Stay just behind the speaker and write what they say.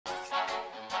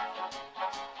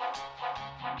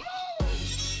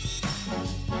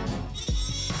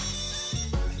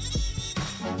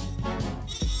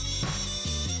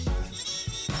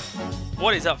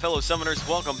What is up, fellow summoners?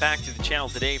 Welcome back to the channel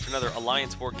today for another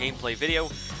Alliance War gameplay video.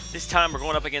 This time we're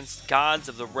going up against Gods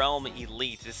of the Realm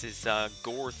Elite. This is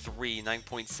GORE3,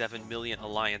 9.7 million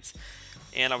Alliance.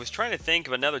 And I was trying to think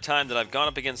of another time that I've gone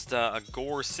up against a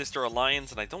Gore sister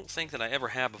alliance, and I don't think that I ever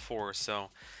have before, so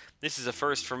this is a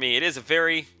first for me. It is a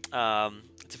very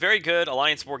good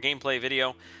Alliance War gameplay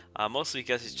video, mostly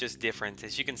because it's just different.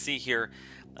 As you can see here,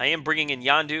 I am bringing in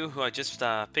Yondu, who I just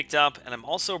picked up, and I'm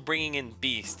also bringing in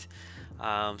Beast.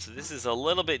 So this is a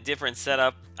little bit different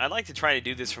setup. I like to try to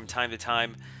do this from time to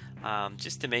time,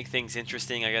 just to make things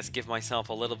interesting, I guess, give myself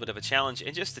a little bit of a challenge,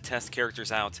 and just to test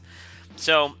characters out.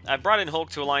 So, I brought in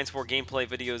Hulk to Alliance War gameplay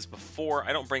videos before.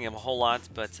 I don't bring him a whole lot,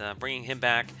 but bringing him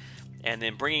back, and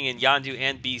then bringing in Yondu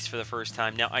and Beast for the first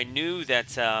time. Now, I knew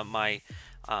that my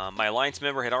Alliance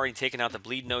member had already taken out the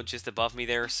bleed node just above me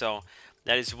there, so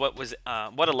that is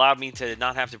what allowed me to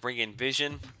not have to bring in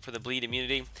Vision for the bleed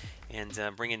immunity, and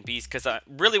bring in Beast, because I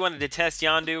really wanted to test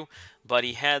Yondu, but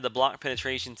he had the block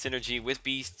penetration synergy with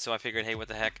Beast, so I figured, hey, what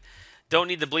the heck. Don't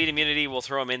need the bleed immunity. We'll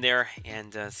throw him in there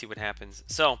and see what happens.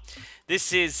 So,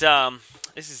 this is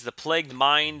the Plagued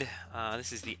Mind.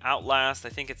 This is the Outlast. I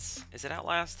think is it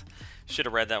Outlast? Should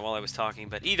have read that while I was talking.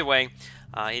 But either way,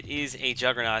 it is a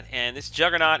Juggernaut, and this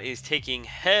Juggernaut is taking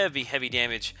heavy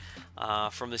damage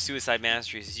from the Suicide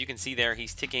Masteries. As you can see there,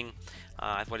 he's ticking.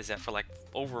 What is that, for like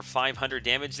over 500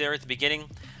 damage there at the beginning?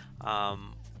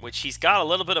 Which he's got a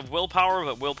little bit of willpower,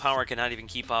 but willpower cannot even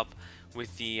keep up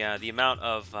with the amount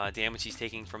of damage he's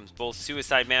taking from both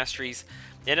Suicide Masteries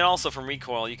and then also from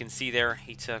Recoil. You can see there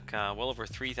he took well over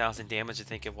 3,000 damage, I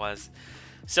think it was.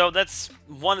 So that's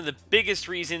one of the biggest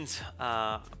reasons,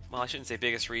 well, I shouldn't say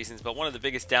biggest reasons, but one of the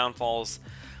biggest downfalls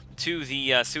to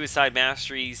the Suicide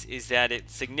Masteries is that it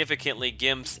significantly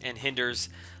gimps and hinders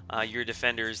your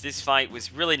defenders. This fight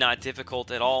was really not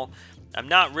difficult at all. I'm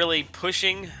not really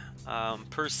pushing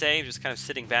per se, just kind of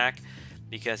sitting back,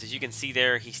 because as you can see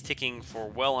there, he's ticking for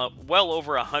well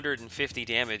over 150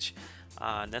 damage,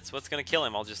 and that's what's going to kill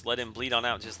him. I'll just let him bleed on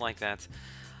out just like that.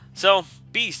 So,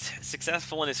 Beast,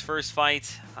 successful in his first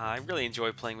fight. I really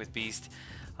enjoy playing with Beast.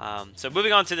 So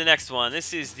moving on to the next one.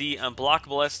 This is the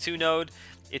Unblockable S2 node.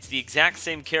 It's the exact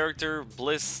same character,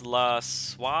 Bliss La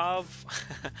Suave.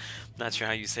 Not sure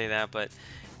how you say that, but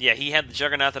yeah, he had the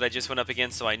Juggernaut that I just went up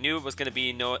against, so I knew it was going to be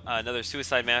another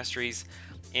Suicide Masteries.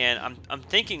 And I'm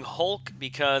thinking Hulk,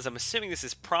 because I'm assuming this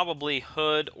is probably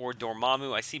Hood or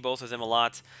Dormammu. I see both of them a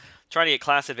lot. Trying to get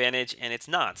class advantage, and it's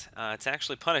not. It's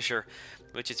actually Punisher,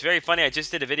 which is very funny. I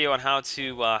just did a video on how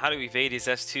to evade his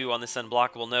S2 on this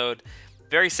unblockable node.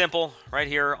 Very simple. Right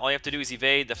here, all you have to do is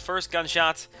evade the first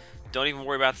gunshot. Don't even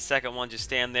worry about the second one. Just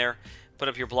stand there, put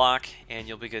up your block, and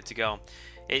you'll be good to go.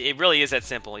 It really is that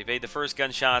simple. Evade the first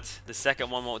gunshot. The second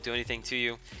one won't do anything to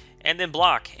you. And then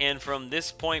block, and from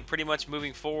this point pretty much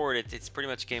moving forward, it's pretty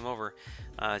much game over.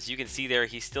 As you can see there,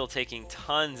 he's still taking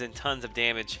tons and tons of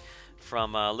damage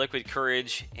from Liquid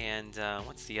Courage and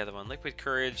what's the other one? Liquid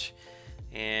Courage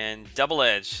and Double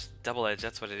Edge. Double Edge,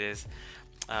 that's what it is.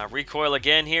 Recoil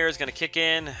again here is going to kick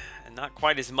in, and not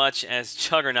quite as much as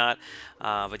Juggernaut,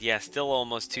 but yeah, still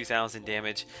almost 2,000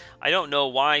 damage. I don't know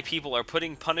why people are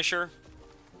putting Punisher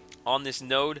on this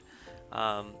node.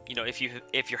 You know, if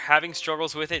you're having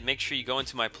struggles with it, make sure you go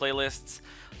into my playlists,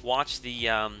 watch the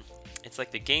it's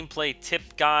like the gameplay tip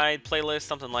guide playlist,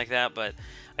 something like that. But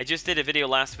I just did a video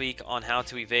last week on how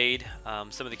to evade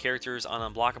some of the characters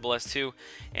on Unblockable S2,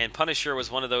 and Punisher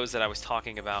was one of those that I was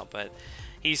talking about. But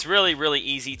he's really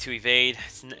easy to evade.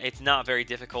 It's not very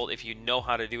difficult if you know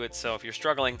how to do it. So if you're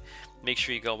struggling, make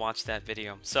sure you go watch that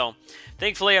video. So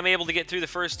thankfully I'm able to get through the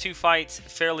first two fights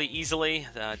fairly easily.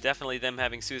 Definitely them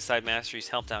having Suicide Masteries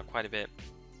helped out quite a bit.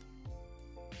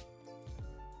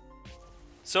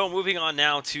 So moving on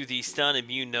now to the Stun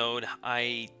Immune node,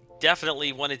 I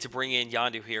definitely wanted to bring in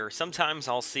Yondu here. Sometimes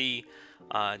I'll see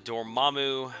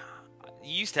Dormammu.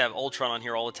 You used to have Ultron on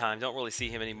here all the time. Don't really see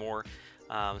him anymore.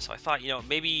 So I thought, you know,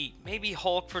 maybe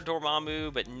Hulk for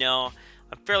Dormammu, but no.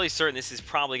 I'm fairly certain this is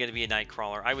probably going to be a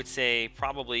Nightcrawler. I would say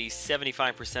probably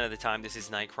 75% of the time this is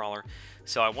Nightcrawler.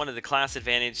 So I wanted the class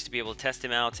advantage to be able to test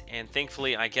him out, and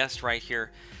thankfully I guessed right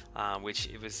here, which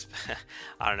it was,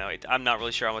 I don't know, I'm not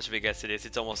really sure how much of a guess it is.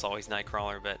 It's almost always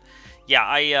Nightcrawler, but yeah,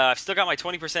 I've still got my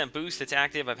 20% boost that's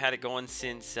active. I've had it going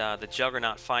since the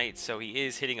Juggernaut fight, so he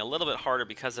is hitting a little bit harder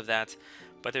because of that.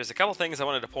 But there's a couple things I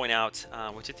wanted to point out,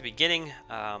 which at the beginning,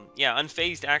 yeah,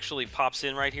 Unfazed actually pops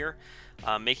in right here,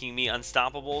 making me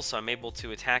unstoppable, so I'm able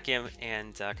to attack him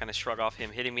and kind of shrug off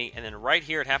him hitting me. And then right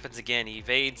here it happens again. He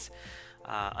evades,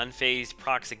 Unfazed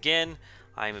procs again.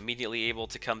 I'm immediately able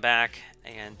to come back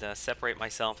and separate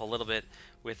myself a little bit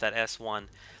with that S1.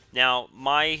 Now,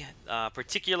 my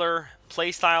particular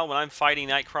playstyle when I'm fighting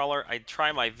Nightcrawler, I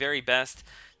try my very best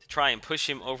to try and push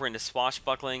him over into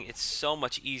swashbuckling. It's so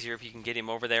much easier if you can get him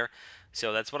over there.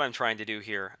 So that's what I'm trying to do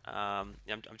here. I'm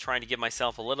trying to give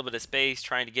myself a little bit of space,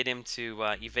 trying to get him to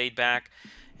evade back.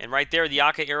 And right there, the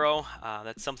Yaka arrow,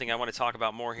 that's something I want to talk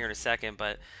about more here in a second,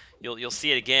 but you'll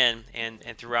see it again and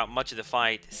throughout much of the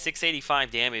fight.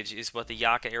 685 damage is what the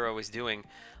Yaka arrow is doing,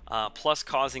 plus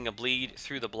causing a bleed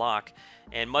through the block.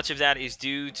 And much of that is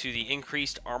due to the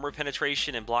increased armor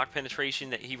penetration and block penetration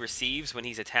that he receives when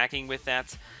he's attacking with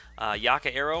that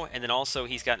Yaka arrow. And then also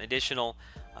he's got an additional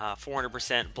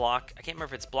 400% block. I can't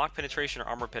remember if it's block penetration or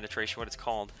armor penetration, what it's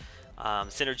called.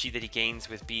 Synergy that he gains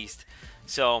with Beast.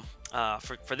 So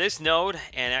for this node,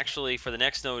 and actually for the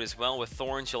next node as well with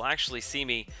Thorns, you'll actually see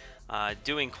me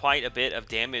doing quite a bit of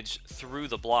damage through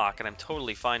the block, and I'm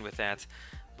totally fine with that.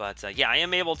 But yeah, I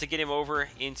am able to get him over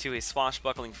into his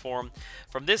swashbuckling form.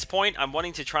 From this point, I'm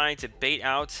wanting to try to bait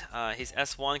out his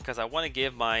S1 because I want to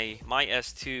give my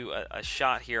S2 a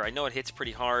shot here. I know it hits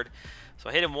pretty hard. So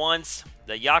I hit him once.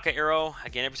 The Yaka arrow,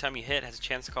 again, every time you hit, has a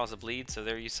chance to cause a bleed. So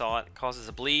there you saw it, causes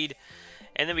a bleed.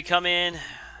 And then we come in,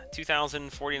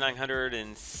 2,000, 4,900,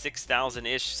 and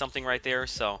 6,000-ish, something right there.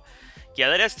 So yeah,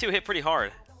 that S2 hit pretty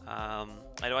hard. I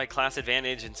know I had class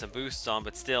advantage and some boosts on,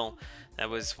 but still, that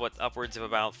was what, upwards of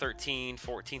about 13,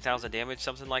 14,000 damage,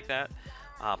 something like that.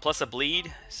 Plus a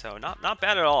bleed, so not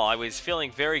bad at all. I was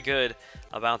feeling very good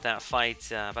about that fight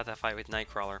with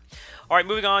Nightcrawler. All right,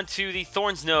 moving on to the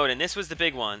Thorns node, and this was the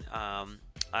big one.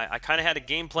 I kind of had a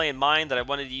gameplay in mind that I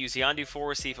wanted to use Yondu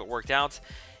for, see if it worked out,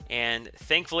 and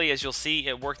thankfully, as you'll see,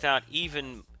 it worked out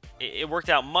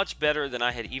much better than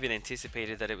I had even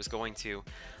anticipated that it was going to.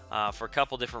 For a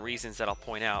couple different reasons that I'll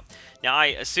point out. Now, I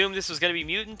assumed this was going to be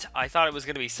Mutant. I thought it was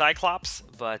going to be Cyclops,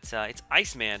 but it's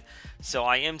Iceman. So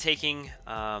I am taking,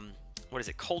 what is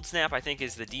it, Cold Snap, I think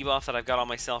is the debuff that I've got on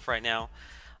myself right now.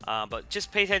 But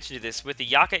just pay attention to this. With the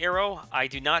Yaka arrow, I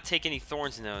do not take any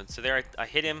Thorns nodes. So there I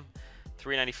hit him,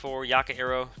 394. Yaka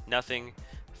arrow, nothing,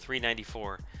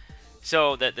 394.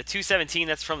 So the 217,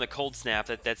 that's from the Cold Snap.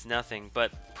 That's nothing.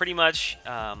 But pretty much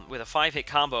with a 5-hit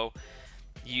combo,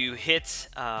 you hit,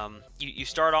 you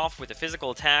start off with a physical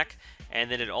attack,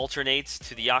 and then it alternates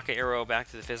to the Yaka arrow,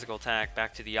 back to the physical attack,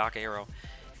 back to the Yaka arrow.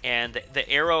 And the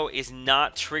arrow is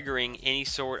not triggering any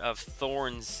sort of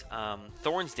thorns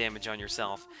damage on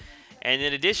yourself. And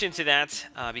in addition to that,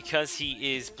 because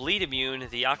he is bleed immune,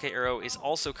 the Yaka arrow is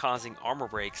also causing armor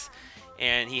breaks.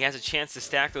 And he has a chance to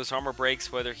stack those armor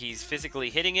breaks whether he's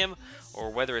physically hitting him or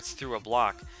whether it's through a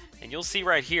block. And you'll see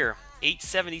right here,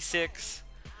 876...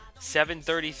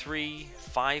 733,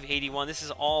 581. This is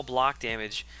all block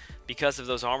damage because of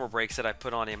those armor breaks that I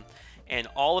put on him. And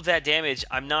all of that damage,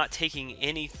 I'm not taking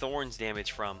any Thorns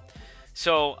damage from.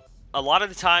 So a lot of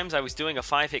the times I was doing a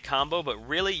 5-hit combo, but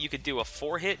really you could do a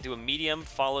 4-hit, do a medium,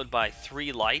 followed by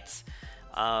 3 lights.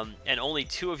 And only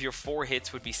 2 of your 4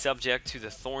 hits would be subject to the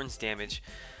Thorns damage.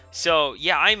 So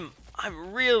yeah,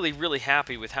 I'm really, really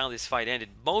happy with how this fight ended.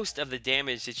 Most of the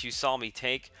damage that you saw me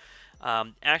take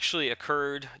actually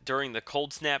occurred during the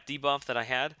Cold Snap debuff that I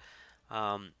had.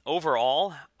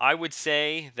 Overall, I would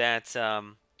say that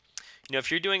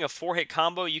if you're doing a 4-hit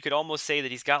combo, you could almost say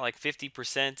that he's got like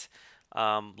 50%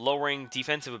 lowering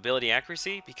defensive ability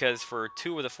accuracy, because for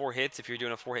 2 of the 4 hits, if you're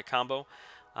doing a 4-hit combo,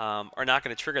 are not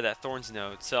going to trigger that Thorns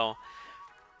node. So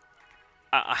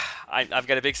I've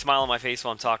got a big smile on my face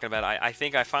while I'm talking about it. I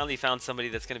think I finally found somebody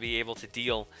that's going to be able to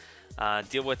deal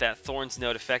with that Thorns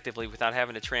node effectively without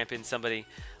having to tramp in somebody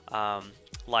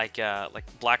like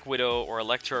Black Widow or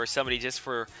Elektra, or somebody just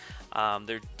for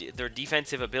their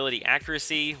defensive ability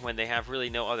accuracy when they have really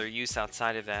no other use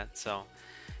outside of that. So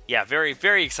yeah, very,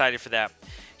 very excited for that.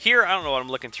 Here, I don't know what I'm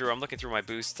looking through. I'm looking through my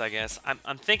boosts, I guess.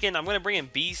 I'm thinking I'm going to bring in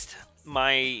Beast.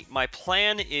 My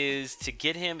plan is to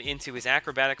get him into his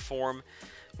acrobatic form,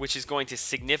 which is going to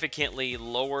significantly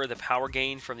lower the power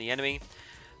gain from the enemy.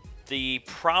 The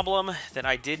problem that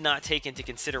I did not take into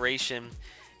consideration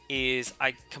is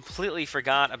I completely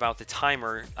forgot about the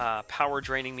timer power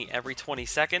draining me every 20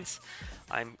 seconds.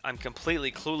 I'm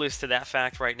completely clueless to that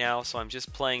fact right now, so I'm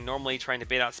just playing normally, trying to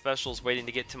bait out specials, waiting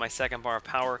to get to my second bar of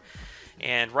power.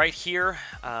 And right here,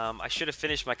 I should have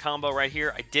finished my combo right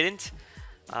here. I didn't.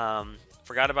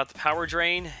 Forgot about the power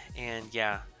drain, and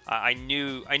yeah, I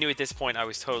knew at this point I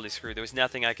was totally screwed. There was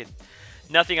nothing I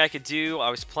could do. I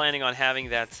was planning on having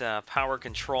that power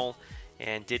control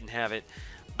and didn't have it.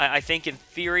 I think in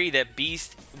theory that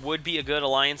Beast would be a good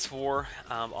Alliance War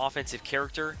offensive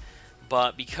character,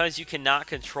 but because you cannot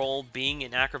control being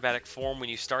in acrobatic form when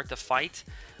you start the fight,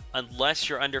 unless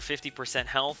you're under 50%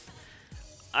 health,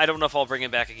 I don't know if I'll bring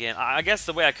him back again. I guess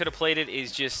the way I could have played it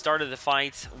is just started the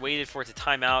fight, waited for it to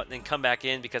time out, and then come back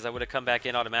in, because I would have come back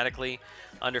in automatically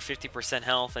under 50%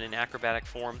 health and in acrobatic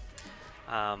form.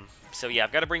 So yeah,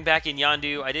 I've got to bring back in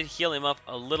Yondu. I did heal him up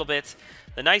a little bit.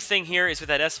 The nice thing here is with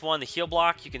that S1, the heal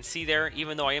block, you can see there,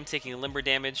 even though I am taking limbo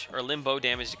damage,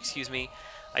 excuse me,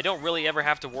 I don't really ever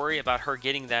have to worry about her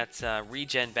getting that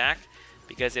regen back,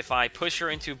 because if I push her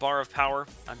into bar of power,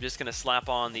 I'm just going to slap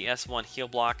on the S1 heal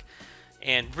block.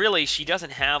 And really, she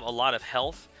doesn't have a lot of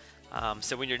health,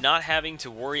 so when you're not having to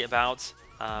worry about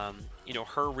you know,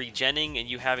 her regenning and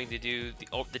you having to do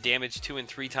the damage 2 and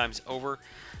 3 times over,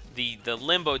 the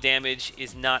limbo damage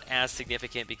is not as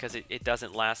significant because it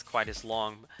doesn't last quite as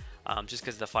long, just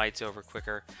because the fight's over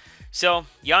quicker. So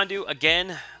Yondu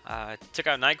again took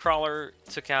out Nightcrawler,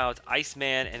 took out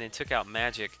Iceman, and then took out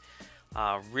Magic.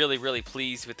 Really, really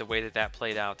pleased with the way that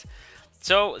played out.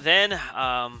 So then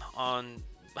on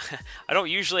I don't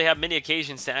usually have many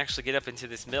occasions to actually get up into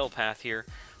this middle path here.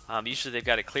 Usually they've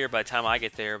got it cleared by the time I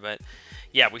get there, but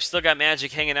yeah, we've still got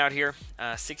Magic hanging out here.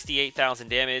 68,000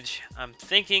 damage. I'm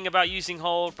thinking about using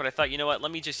Hulk, but I thought, you know what,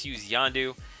 let me just use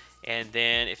Yondu, and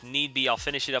then if need be, I'll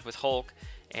finish it up with Hulk,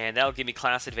 and that'll give me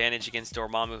class advantage against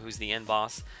Dormammu, who's the end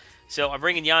boss. So I'm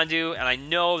bringing Yondu, and I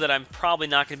know that I'm probably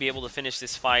not going to be able to finish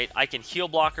this fight. I can heal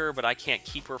block her, but I can't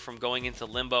keep her from going into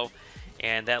limbo.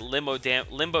 And that limbo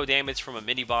damage from a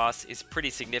mini boss is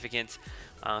pretty significant.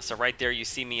 So right there, you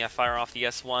see me fire off the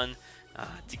S1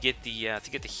 to get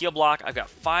the heal block. I've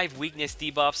got 5 weakness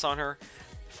debuffs on her,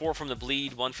 4 from the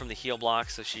bleed, 1 from the heal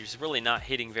block. So she's really not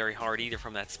hitting very hard either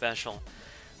from that special.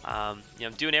 You know,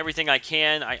 I'm doing everything I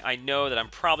can. I know that I'm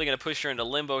probably going to push her into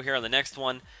limbo here on the next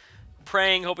one.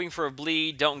 Praying, hoping for a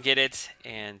bleed, don't get it,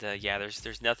 and yeah,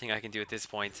 there's nothing I can do at this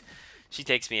point. She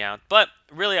takes me out. But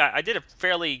really, I did a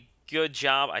fairly good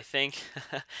job, I think.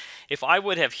 If I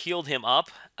would have healed him up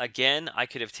again, I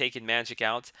could have taken Magic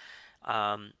out.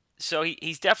 So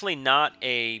he's definitely not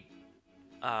a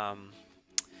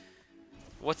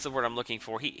what's the word I'm looking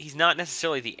for? He's not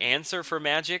necessarily the answer for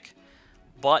Magic,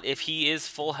 but if he is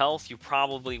full health, you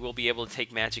probably will be able to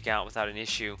take Magic out without an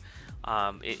issue.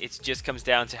 It just comes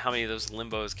down to how many of those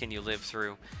limbos can you live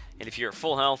through, and if you're at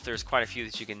full health, there's quite a few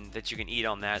that you can eat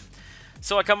on that.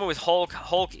 So I come in with Hulk.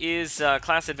 Hulk is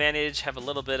class advantage, have a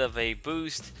little bit of a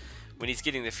boost. When he's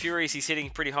getting the Furies, he's hitting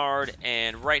pretty hard.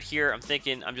 And right here, I'm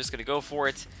thinking I'm just going to go for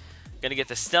it. Going to get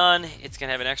the stun. It's going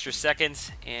to have an extra second,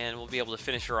 and we'll be able to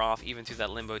finish her off even through that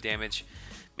limbo damage.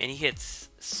 Man, he hits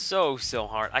so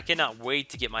hard. I cannot wait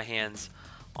to get my hands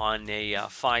on a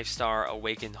 5-star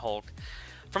Awakened Hulk.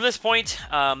 From this point,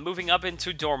 moving up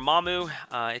into Dormammu,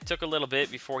 it took a little bit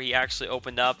before he actually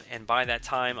opened up, and by that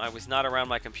time, I was not around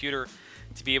my computer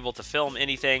to be able to film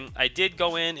anything. I did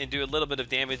go in and do a little bit of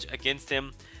damage against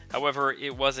him. However,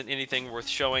 it wasn't anything worth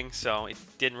showing, so it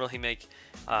didn't really make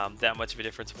that much of a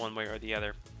difference one way or the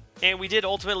other. And we did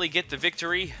ultimately get the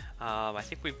victory. I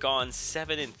think we've gone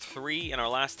 7-3 in our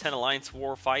last 10 Alliance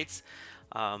War fights.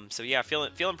 So yeah,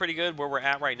 feeling pretty good where we're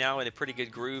at right now, in a pretty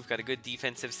good groove. Got a good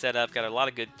defensive setup, got a lot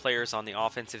of good players on the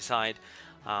offensive side.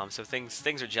 So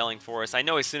things are gelling for us. I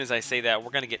know as soon as I say that,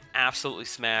 we're going to get absolutely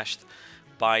smashed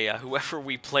by whoever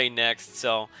we play next.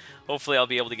 So hopefully I'll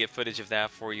be able to get footage of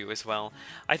that for you as well.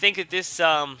 I think that this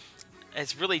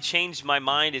has really changed my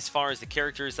mind as far as the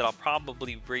characters that I'll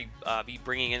probably be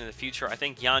bringing in the future. I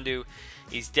think Yondu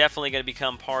is definitely going to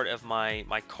become part of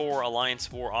my core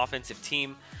Alliance War offensive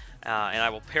team. And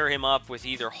I will pair him up with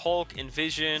either Hulk and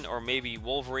Vision, or maybe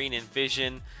Wolverine and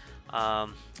Vision. I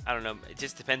don't know. It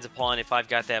just depends upon if I've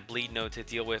got that bleed node to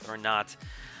deal with or not.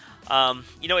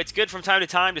 You know, it's good from time to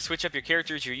time to switch up your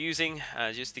characters you're using,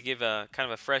 just to give a kind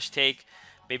of a fresh take.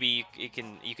 Maybe you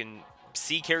can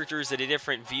see characters at a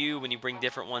different view when you bring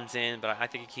different ones in, but I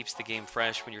think it keeps the game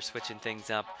fresh when you're switching things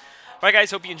up. All right,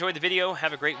 guys. Hope you enjoyed the video.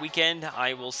 Have a great weekend.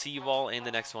 I will see you all in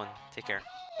the next one. Take care.